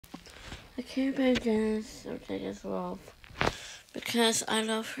I care about Janice Ortega's love because I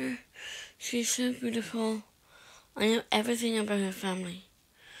love her. She's so beautiful. I know everything about her family.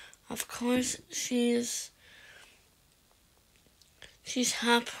 Of course, she's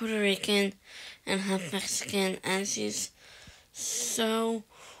half Puerto Rican and half Mexican, and she's so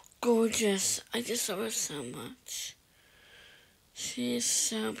gorgeous. I just love her so much. She is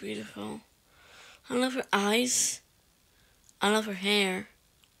so beautiful. I love her eyes. I love her hair.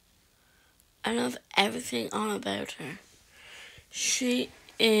 I love everything all about her. She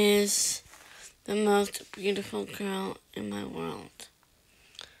is the most beautiful girl in my world.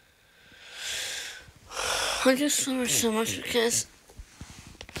 I just love her so much because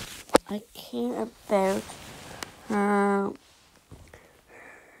I care about her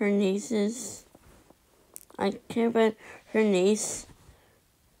nieces. I care about her niece,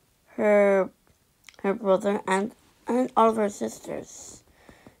 her brother, and all of her sisters.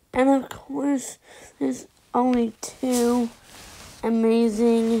 And of course, there's only two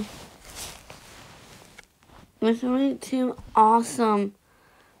awesome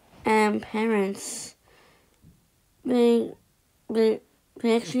parents. They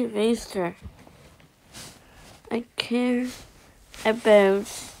actually raised her. I care about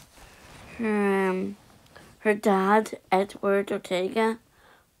her dad, Edward Ortega.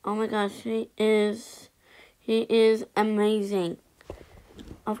 Oh my gosh, he is amazing.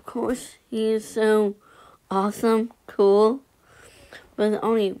 Of course, he is so awesome, cool, but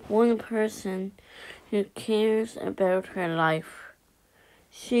only one person who cares about her life.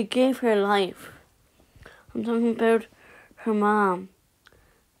 She gave her life. I'm talking about her mom,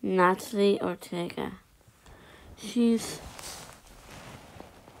 Natalie Ortega. She's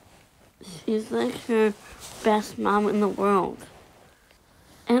like her best mom in the world.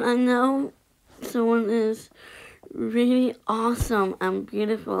 And I know someone is really awesome and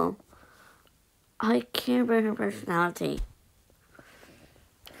beautiful. I care about her personality.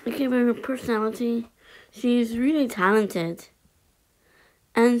 She's really talented.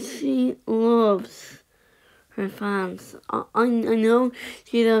 And she loves her fans. I know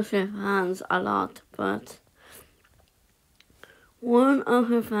she loves her fans a lot, but one of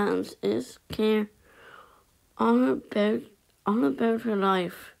her fans is care all about her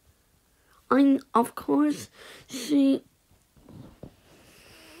life. Of course, she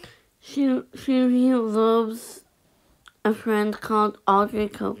really loves a friend called Audrey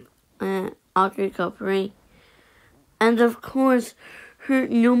Cuppery. And of course, her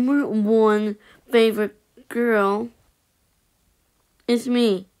number one favorite girl is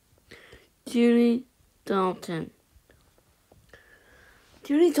me, Julie Dalton.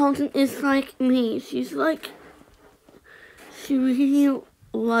 Julie Dalton is like me. She really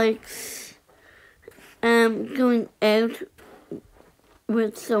likes going out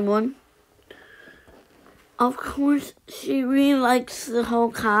with someone. Of course, she really likes the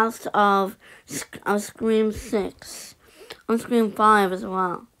whole cast of Scream 6. On Scream 5 as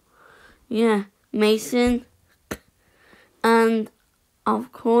well. Yeah, Mason. And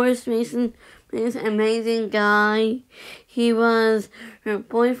of course, Mason is an amazing guy. He was her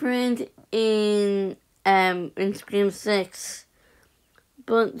boyfriend in Scream 6.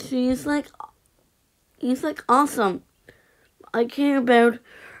 But he's like awesome. I care about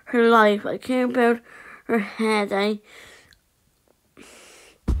her life. I care about her head.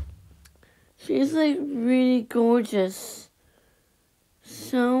 She's like really gorgeous.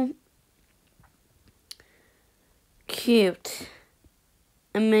 So cute.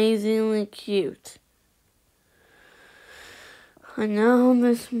 Amazingly cute. I know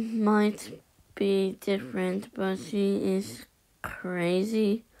this might be different, but she is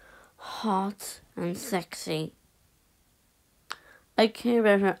crazy, hot, and sexy. I care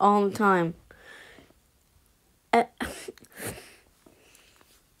about her all the time.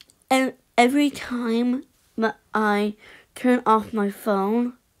 And every time that I turn off my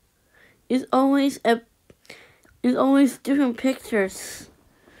phone, is always different pictures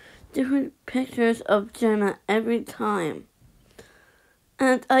of Jenna every time.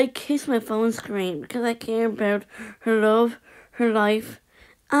 And I kiss my phone screen because I care about her love, her life,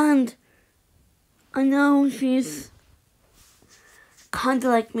 and I know she's kind of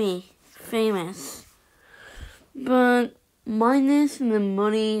like me, famous, but minus the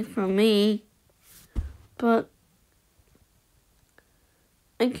money for me. But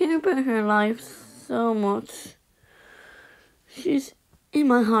I care about her life so much. She's in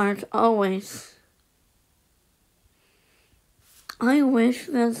my heart always. I wish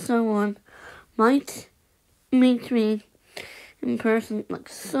that someone might meet me in person like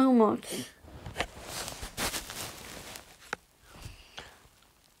so much.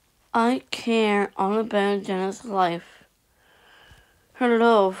 I care all about Jenna's life, her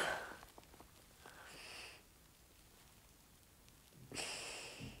love.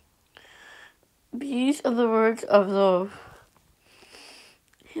 These are the words of love.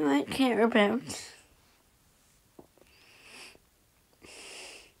 Who I care about.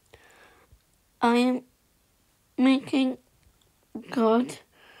 I am making good,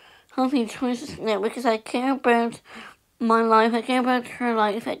 healthy choices now because I care about my life, I care about her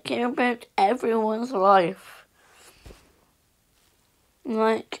life, I care about everyone's life.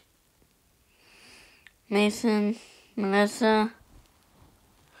 Like Mason, Melissa,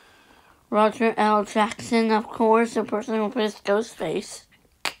 Roger L. Jackson, of course, the person who plays Ghostface.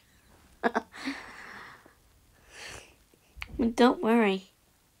 But don't worry.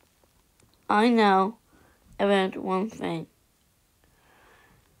 I know about one thing.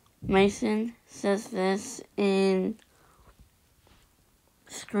 Mason says this in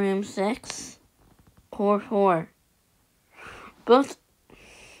Scream 6, Core 4. But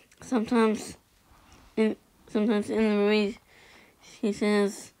sometimes in the movies, he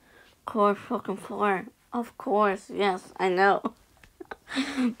says Core fucking 4. Of course, yes, I know.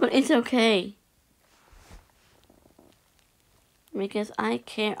 But it's okay. Because I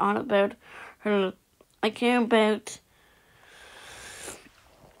care all about her. I care about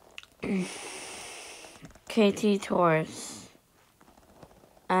Katie Torres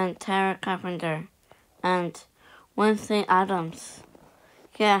and Tara Carpenter and Wednesday Addams.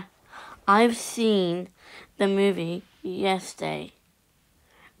 Yeah, I've seen the movie yesterday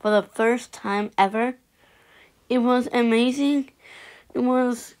for the first time ever. It was amazing. It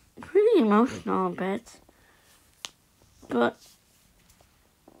was pretty emotional a bit, but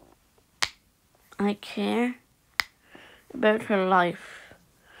I care about her life.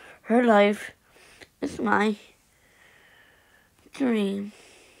 Her life is my dream.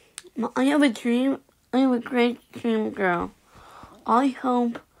 I have a dream. I have a great dream girl. I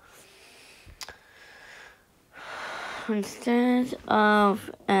hope instead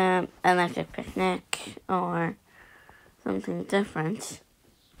of electric picnic or something different,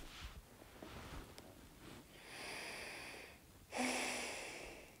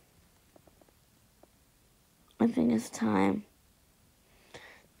 I think it's time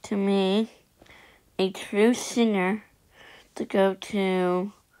to me, a true singer, to go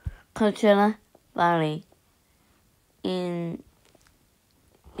to Coachella Valley in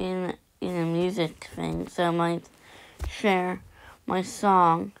a music thing, so I might share my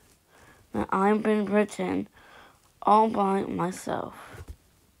song that I've been written all by myself.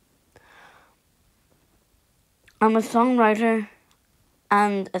 I'm a songwriter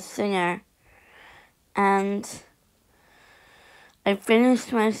and a singer, and I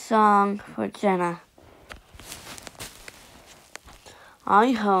finished my song for Jenna.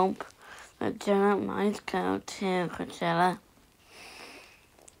 I hope that Jenna might go to Coachella,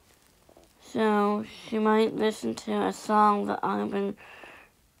 so she might listen to a song that I've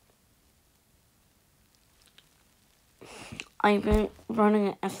been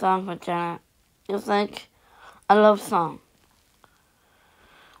running a song for Jenna. It's like a love song.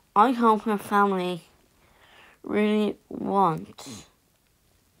 I hope her family really wants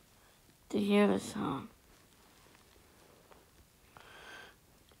to hear the song.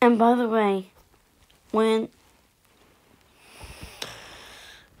 And by the way, when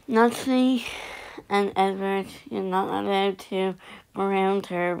Nancy and Edward, you're not allowed to go around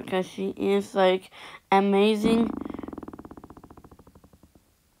her because she is like amazing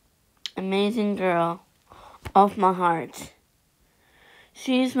girl of my heart.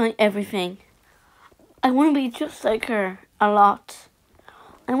 She is my everything. I want to be just like her a lot.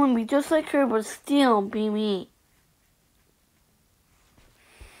 I want to be just like her but still be me.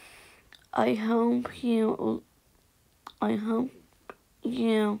 I hope you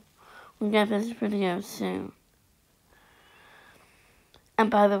will get this video soon. And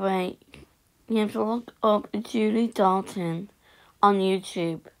by the way, you have to look up Julie Dalton on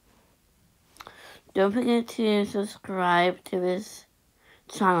YouTube. Don't forget to subscribe to this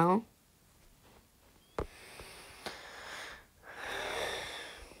channel.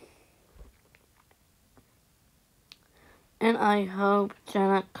 And I hope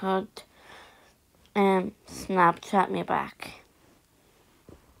Jenna could Snapchat me back.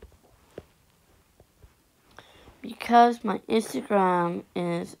 Because my Instagram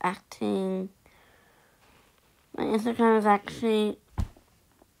is actually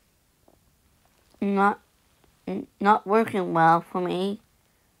not working well for me,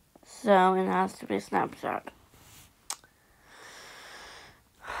 so it has to be Snapchat.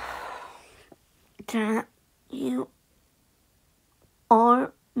 Jenna, you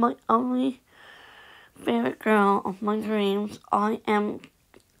are my only favorite girl of my dreams. I am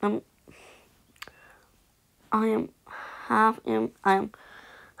half in my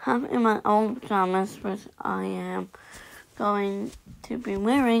own pajamas, which I am going to be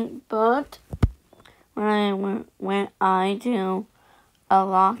wearing, but when I do a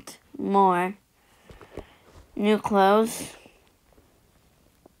lot more new clothes,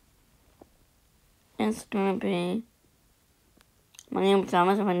 it's gonna be my new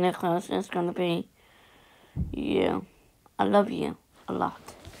pajamas and my new clothes. It's gonna be you. I love you a lot.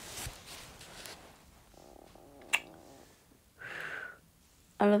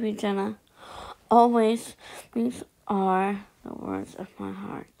 I love you, Jenna. Always. These are the words of my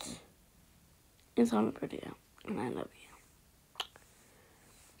heart. It's on the video, and I love you.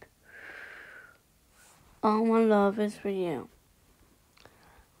 All my love is for you.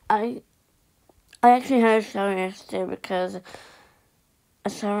 I actually had a shower yesterday because a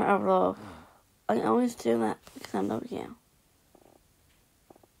shower of love. I always do that because I love you.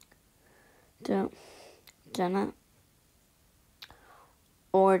 Jenna.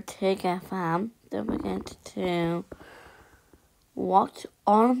 Ortega fam, don't forget to watch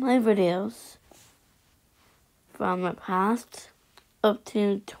all of my videos from the past up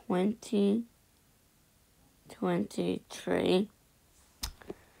to 2023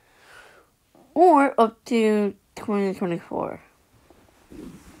 or up to 2024.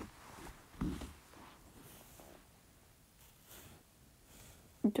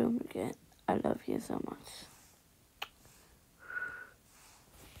 Don't forget, I love you so much.